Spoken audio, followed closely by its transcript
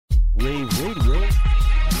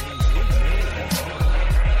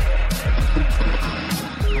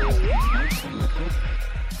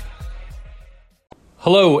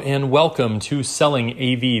Hello and welcome to Selling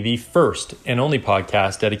AV, the first and only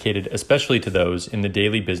podcast dedicated especially to those in the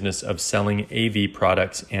daily business of selling AV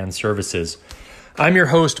products and services. I'm your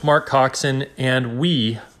host, Mark Coxon, and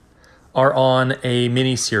we are on a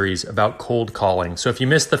mini series about cold calling. So if you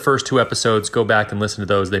missed the first two episodes, go back and listen to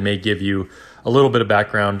those. They may give you a little bit of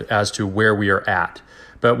background as to where we are at.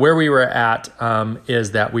 But where we were at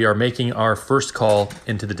is that we are making our first call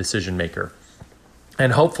into the decision maker.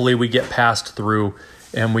 And hopefully we get passed through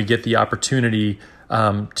and we get the opportunity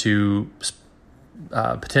to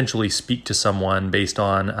potentially speak to someone based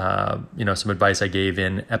on some advice I gave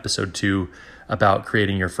in episode 2 about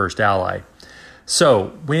creating your first ally.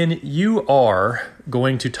 So when you are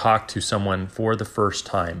going to talk to someone for the first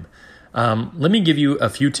time, let me give you a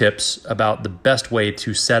few tips about the best way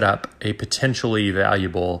to set up a potentially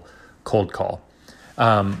valuable cold call.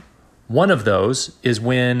 One of those is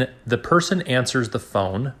when the person answers the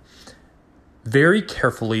phone, very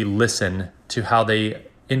carefully listen to how they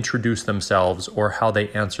introduce themselves or how they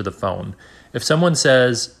answer the phone. If someone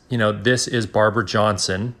says, this is Barbara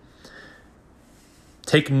Johnson,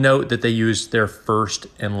 take note that they use their first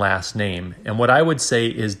and last name. And what I would say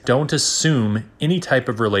is don't assume any type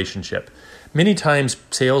of relationship. Many times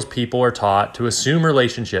salespeople are taught to assume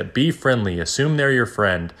relationship, be friendly, assume they're your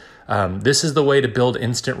friend. This is the way to build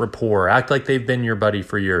instant rapport. Act like they've been your buddy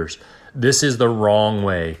for years. This is the wrong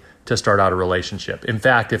way to start out a relationship. In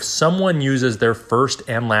fact, if someone uses their first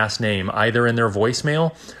and last name either in their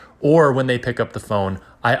voicemail or when they pick up the phone,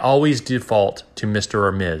 I always default to Mr.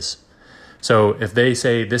 or Ms. So if they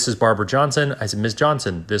say, this is Barbara Johnson, I said, Ms.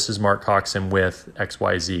 Johnson, this is Mark Coxon with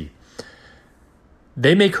XYZ.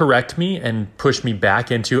 They may correct me and push me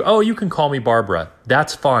back into, oh, you can call me Barbara.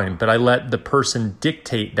 That's fine, but I let the person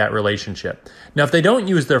dictate that relationship. Now, if they don't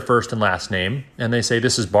use their first and last name and they say,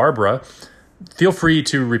 this is Barbara, feel free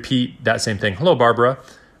to repeat that same thing. Hello, Barbara.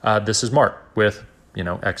 This is Mark with,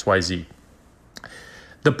 XYZ.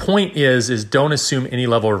 The point is don't assume any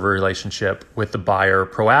level of relationship with the buyer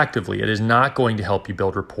proactively. It is not going to help you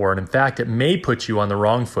build rapport. And in fact, it may put you on the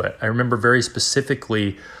wrong foot. I remember very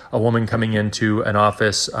specifically a woman coming into an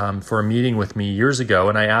office for a meeting with me years ago,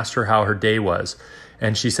 and I asked her how her day was.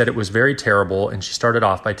 And she said it was very terrible. And she started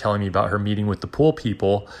off by telling me about her meeting with the pool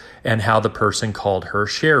people and how the person called her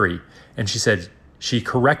Sherry. And she said, she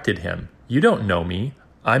corrected him. You don't know me.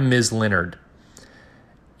 I'm Ms. Leonard.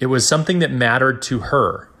 It was something that mattered to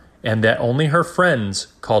her and that only her friends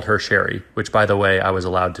called her Sherry, which, by the way, I was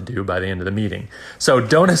allowed to do by the end of the meeting. So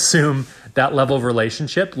don't assume that level of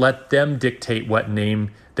relationship. Let them dictate what name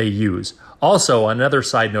they use. Also, another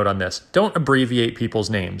side note on this, don't abbreviate people's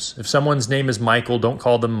names. If someone's name is Michael, don't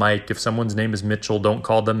call them Mike. If someone's name is Mitchell, don't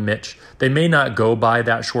call them Mitch. They may not go by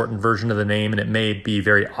that shortened version of the name, and it may be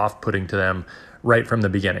very off-putting to them right from the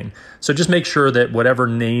beginning. So just make sure that whatever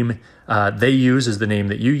name they use is the name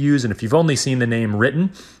that you use. And if you've only seen the name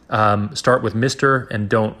written, start with Mr. and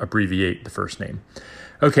don't abbreviate the first name.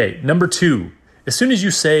 Okay, number 2, as soon as you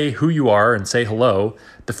say who you are and say hello,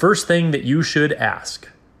 the first thing that you should ask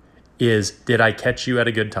is, did I catch you at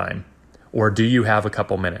a good time? Or do you have a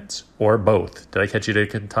couple minutes? Or both. Did I catch you at a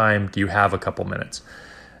good time? Do you have a couple minutes?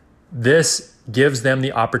 This gives them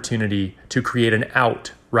the opportunity to create an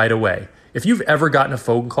out right away. If you've ever gotten a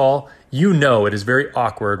phone call, you know it is very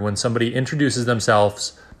awkward when somebody introduces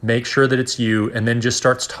themselves, make sure that it's you, and then just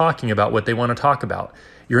starts talking about what they want to talk about.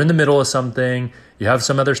 You're in the middle of something, you have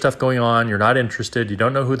some other stuff going on, you're not interested, you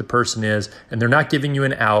don't know who the person is, and they're not giving you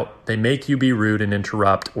an out. They make you be rude and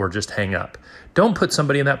interrupt or just hang up. Don't put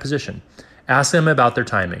somebody in that position. Ask them about their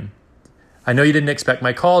timing. I know you didn't expect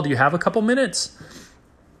my call. Do you have a couple minutes?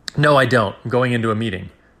 No, I don't. I'm going into a meeting.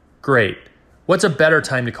 Great. What's a better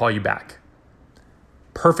time to call you back?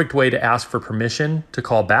 Perfect way to ask for permission to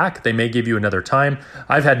call back. They may give you another time.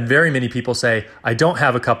 I've had very many people say, I don't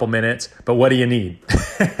have a couple minutes, but what do you need?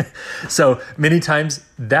 So many times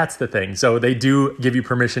that's the thing. So they do give you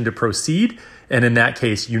permission to proceed. And in that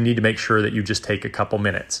case, you need to make sure that you just take a couple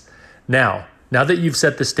minutes. Now that you've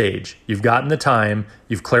set the stage, you've gotten the time,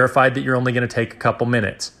 you've clarified that you're only going to take a couple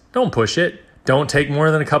minutes. Don't push it. Don't take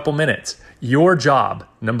more than a couple minutes. Your job,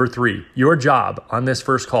 number 3, your job on this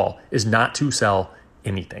first call is not to sell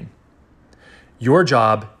anything. Your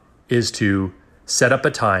job is to set up a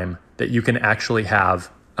time that you can actually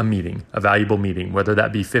have a meeting, a valuable meeting, whether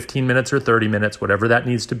that be 15 minutes or 30 minutes, whatever that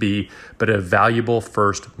needs to be, but a valuable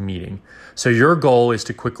first meeting. So your goal is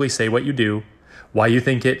to quickly say what you do, why you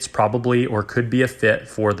think it's probably or could be a fit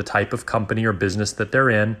for the type of company or business that they're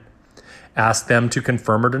in, ask them to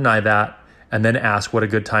confirm or deny that, and then ask what a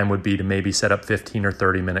good time would be to maybe set up 15 or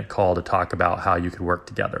 30 minute call to talk about how you could work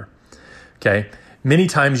together. Okay. Many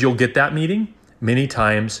times you'll get that meeting Many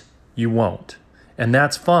times you won't. And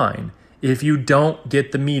that's fine. If you don't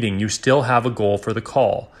get the meeting, you still have a goal for the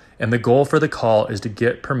call. And the goal for the call is to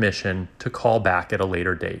get permission to call back at a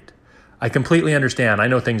later date. I completely understand. I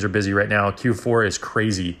know things are busy right now. Q4 is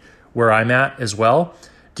crazy where I'm at as well.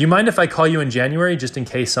 Do you mind if I call you in January just in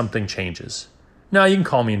case something changes? No, you can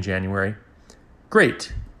call me in January.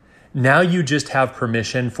 Great. Now you just have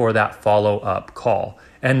permission for that follow-up call.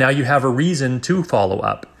 And now you have a reason to follow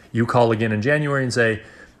up. You call again in January and say,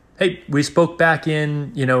 hey, we spoke back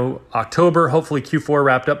in, October. Hopefully Q4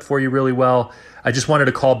 wrapped up for you really well. I just wanted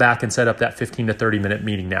to call back and set up that 15 to 30 minute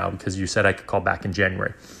meeting now because you said I could call back in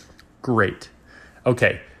January. Great.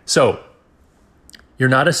 Okay, so you're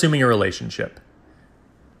not assuming a relationship.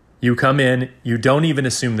 You come in, you don't even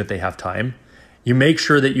assume that they have time. You make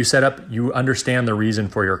sure that you understand the reason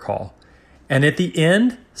for your call. And at the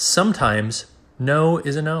end, sometimes no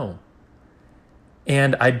is a no.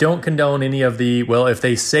 And I don't condone any of if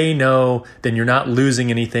they say no, then you're not losing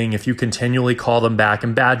anything if you continually call them back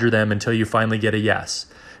and badger them until you finally get a yes.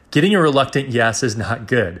 Getting a reluctant yes is not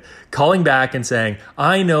good. Calling back and saying,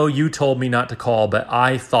 I know you told me not to call, but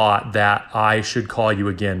I thought that I should call you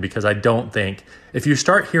again because I don't think. If you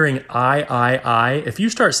start hearing I, if you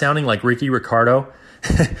start sounding like Ricky Ricardo,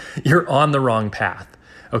 you're on the wrong path,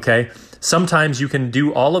 okay? Sometimes you can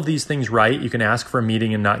do all of these things right. You can ask for a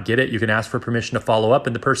meeting and not get it. You can ask for permission to follow up,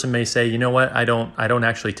 and the person may say, you know what, I don't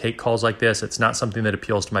actually take calls like this. It's not something that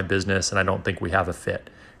appeals to my business, and I don't think we have a fit.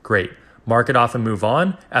 Great. Mark it off and move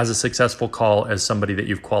on as a successful call as somebody that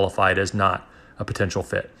you've qualified as not a potential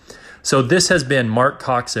fit. So this has been Mark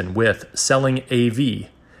Coxon with Selling AV.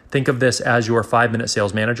 Think of this as your 5-minute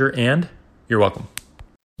sales manager, and you're welcome.